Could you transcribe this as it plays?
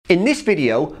In this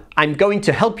video, I'm going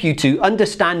to help you to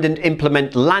understand and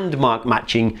implement landmark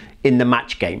matching in the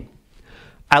match game.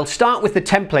 I'll start with the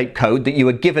template code that you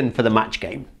were given for the match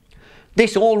game.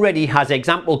 This already has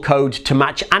example code to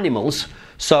match animals,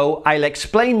 so I'll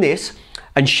explain this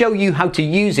and show you how to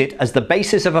use it as the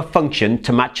basis of a function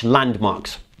to match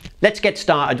landmarks. Let's get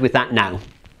started with that now.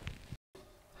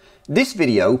 This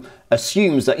video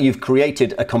assumes that you've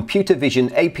created a computer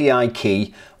vision API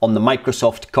key on the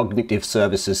Microsoft Cognitive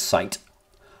Services site.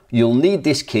 You'll need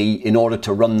this key in order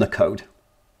to run the code.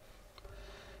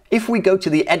 If we go to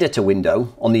the editor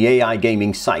window on the AI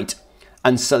Gaming site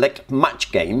and select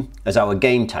Match Game as our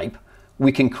game type,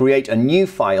 we can create a new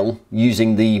file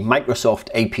using the Microsoft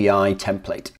API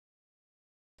template.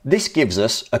 This gives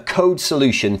us a code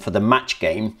solution for the match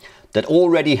game that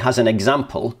already has an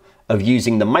example of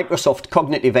using the Microsoft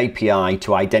Cognitive API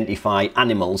to identify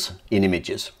animals in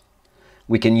images.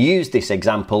 We can use this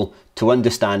example to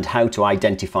understand how to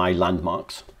identify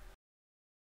landmarks.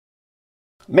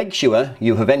 Make sure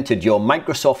you have entered your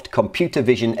Microsoft Computer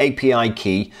Vision API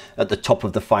key at the top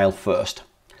of the file first,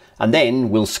 and then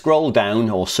we'll scroll down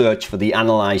or search for the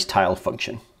Analyze Tile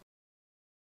function.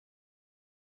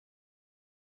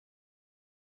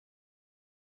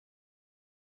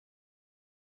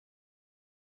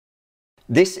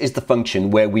 This is the function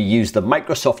where we use the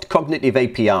Microsoft Cognitive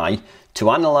API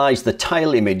to analyze the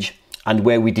tile image and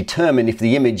where we determine if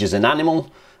the image is an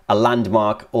animal, a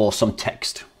landmark, or some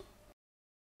text.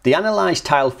 The Analyze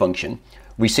Tile function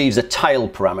receives a tile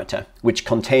parameter which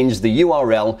contains the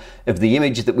URL of the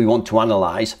image that we want to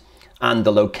analyze and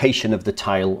the location of the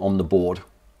tile on the board.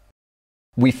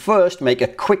 We first make a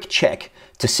quick check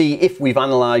to see if we've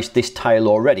analyzed this tile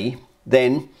already.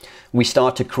 Then we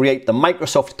start to create the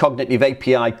Microsoft Cognitive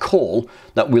API call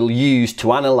that we'll use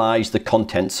to analyze the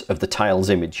contents of the tile's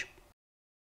image.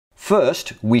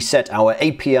 First, we set our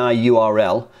API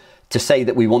URL to say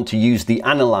that we want to use the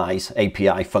Analyze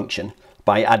API function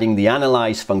by adding the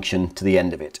Analyze function to the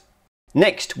end of it.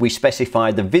 Next, we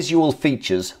specify the visual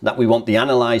features that we want the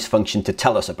Analyze function to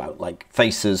tell us about, like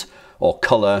faces or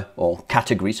color or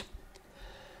categories.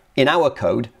 In our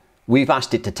code, we've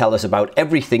asked it to tell us about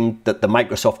everything that the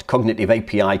Microsoft Cognitive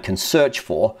API can search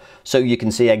for, so you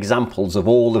can see examples of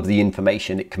all of the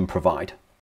information it can provide.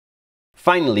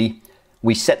 Finally,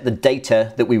 we set the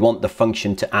data that we want the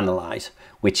function to analyze,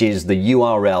 which is the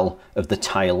URL of the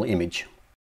tile image.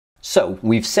 So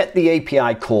we've set the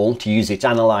API call to use its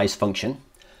analyze function.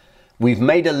 We've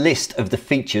made a list of the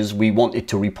features we want it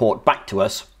to report back to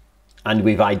us, and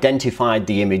we've identified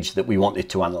the image that we want it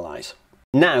to analyze.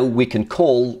 Now we can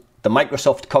call the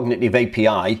Microsoft Cognitive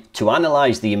API to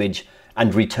analyze the image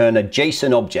and return a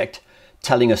JSON object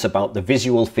telling us about the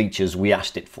visual features we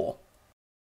asked it for.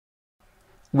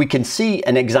 We can see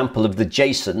an example of the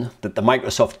JSON that the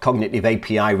Microsoft Cognitive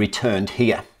API returned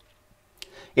here.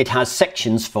 It has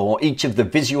sections for each of the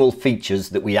visual features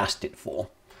that we asked it for: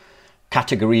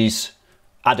 categories,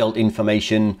 adult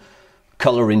information,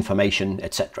 color information,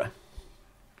 etc.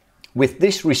 With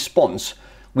this response,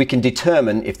 we can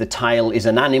determine if the tile is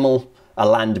an animal, a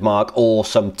landmark, or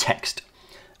some text.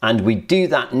 And we do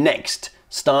that next,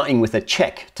 starting with a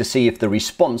check to see if the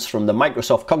response from the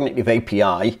Microsoft Cognitive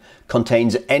API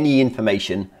contains any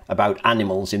information about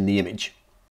animals in the image.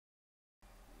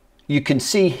 You can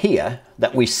see here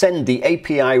that we send the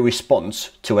API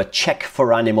response to a check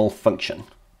for animal function.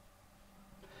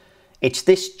 It's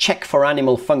this check for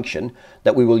animal function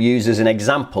that we will use as an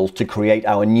example to create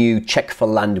our new check for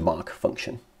landmark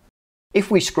function. If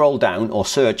we scroll down or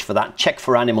search for that check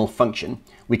for animal function,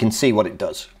 we can see what it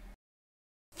does.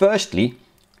 Firstly,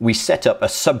 we set up a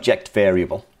subject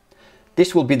variable.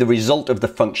 This will be the result of the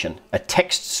function, a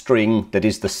text string that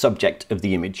is the subject of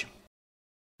the image.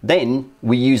 Then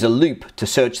we use a loop to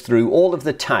search through all of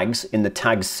the tags in the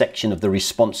tags section of the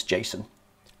response JSON.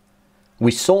 We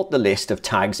sort the list of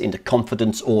tags into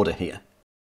confidence order here.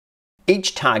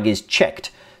 Each tag is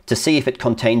checked to see if it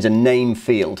contains a name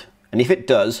field, and if it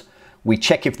does, we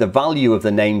check if the value of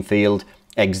the name field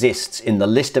exists in the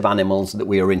list of animals that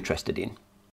we are interested in.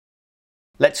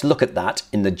 Let's look at that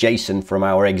in the JSON from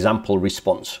our example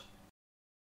response.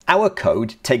 Our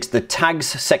code takes the tags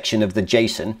section of the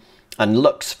JSON and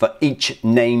looks for each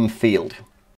name field.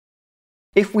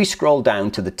 If we scroll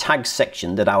down to the tags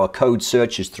section that our code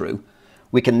searches through,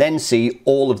 we can then see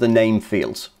all of the name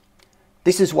fields.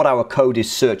 This is what our code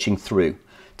is searching through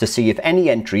to see if any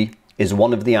entry is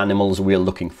one of the animals we are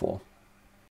looking for.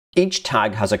 Each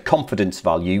tag has a confidence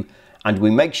value, and we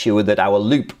make sure that our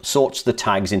loop sorts the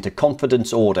tags into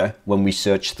confidence order when we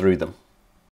search through them.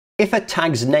 If a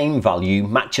tag's name value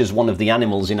matches one of the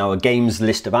animals in our game's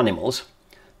list of animals,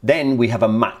 Then we have a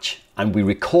match and we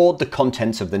record the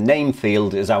contents of the name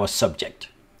field as our subject.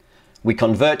 We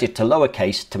convert it to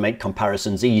lowercase to make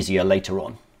comparisons easier later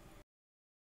on.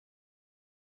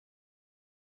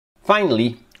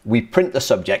 Finally, we print the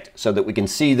subject so that we can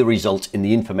see the result in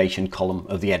the information column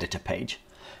of the editor page.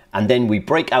 And then we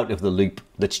break out of the loop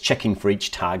that's checking for each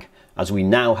tag, as we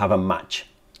now have a match,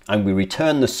 and we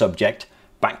return the subject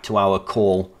back to our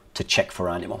call to check for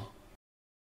animal.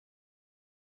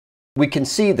 We can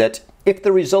see that if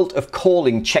the result of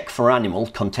calling check for animal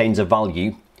contains a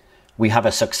value, we have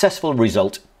a successful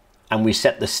result, and we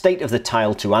set the state of the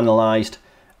tile to analyzed,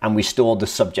 and we store the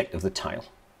subject of the tile.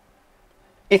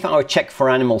 If our check for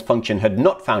animal function had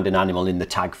not found an animal in the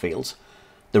tag fields,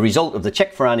 the result of the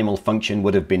check for animal function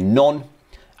would have been none,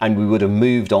 and we would have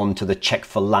moved on to the check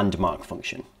for landmark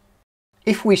function.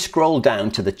 If we scroll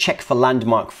down to the check for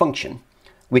landmark function,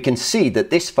 we can see that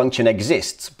this function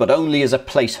exists, but only as a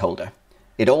placeholder.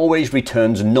 It always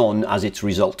returns none as its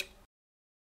result.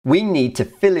 We need to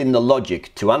fill in the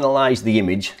logic to analyze the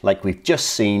image like we've just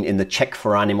seen in the check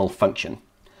for animal function,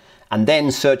 and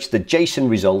then search the JSON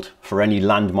result for any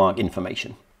landmark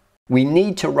information. We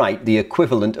need to write the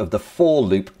equivalent of the for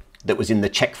loop that was in the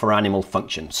check for animal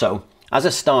function. So, as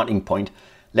a starting point,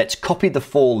 let's copy the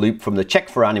for loop from the check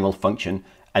for animal function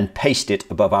and paste it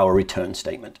above our return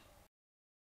statement.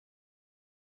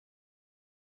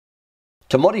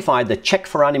 To modify the check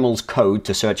for animals code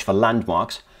to search for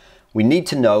landmarks, we need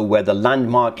to know where the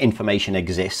landmark information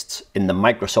exists in the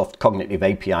Microsoft Cognitive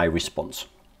API response.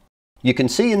 You can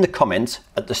see in the comments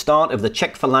at the start of the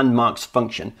check for landmarks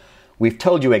function, we've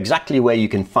told you exactly where you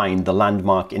can find the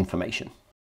landmark information.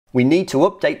 We need to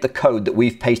update the code that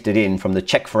we've pasted in from the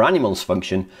check for animals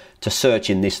function to search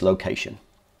in this location.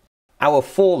 Our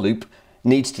for loop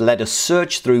needs to let us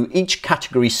search through each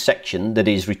category section that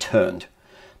is returned.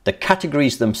 The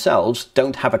categories themselves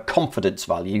don't have a confidence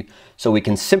value, so we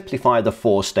can simplify the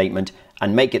for statement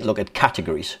and make it look at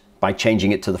categories by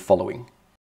changing it to the following.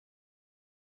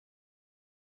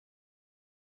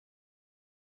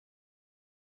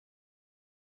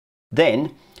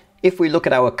 Then, if we look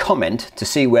at our comment to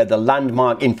see where the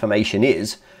landmark information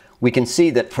is, we can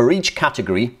see that for each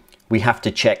category, we have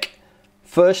to check,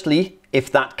 firstly,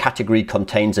 if that category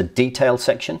contains a detail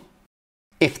section,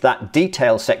 if that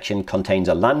detail section contains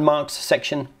a landmarks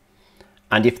section,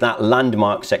 and if that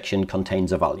landmark section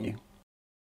contains a value.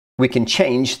 We can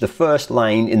change the first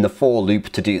line in the for loop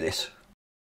to do this.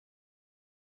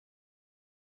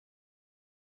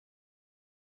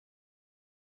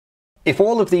 If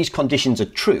all of these conditions are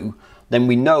true, then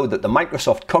we know that the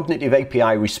Microsoft Cognitive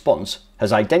API response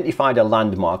has identified a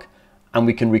landmark, and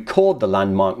we can record the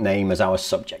landmark name as our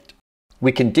subject.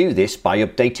 We can do this by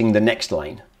updating the next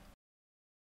line.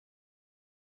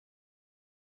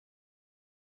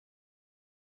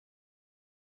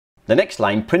 The next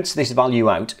line prints this value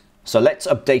out, so let's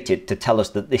update it to tell us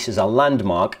that this is a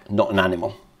landmark, not an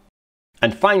animal.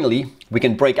 And finally, we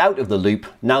can break out of the loop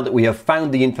now that we have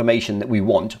found the information that we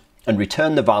want and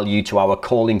return the value to our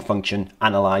calling function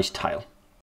analyzeTile.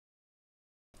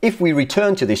 If we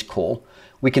return to this call,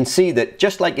 we can see that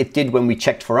just like it did when we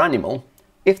checked for animal,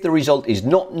 if the result is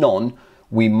not none,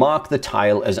 we mark the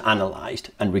tile as analyzed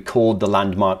and record the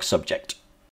landmark subject.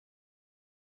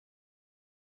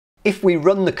 If we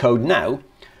run the code now,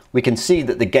 we can see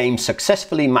that the game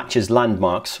successfully matches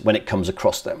landmarks when it comes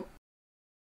across them.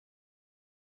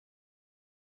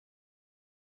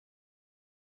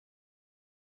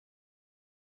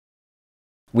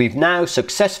 We've now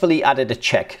successfully added a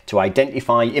check to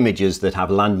identify images that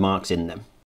have landmarks in them.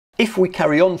 If we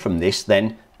carry on from this,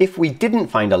 then, if we didn't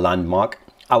find a landmark,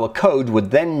 our code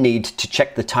would then need to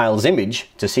check the tile's image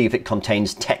to see if it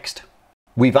contains text.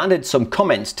 We've added some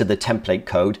comments to the template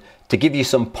code to give you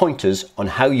some pointers on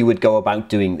how you would go about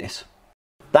doing this.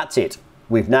 That's it.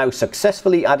 We've now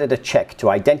successfully added a check to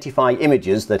identify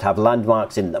images that have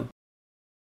landmarks in them.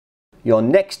 Your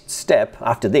next step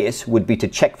after this would be to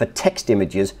check for text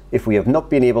images if we have not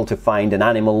been able to find an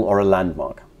animal or a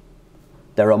landmark.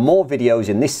 There are more videos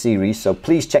in this series, so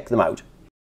please check them out.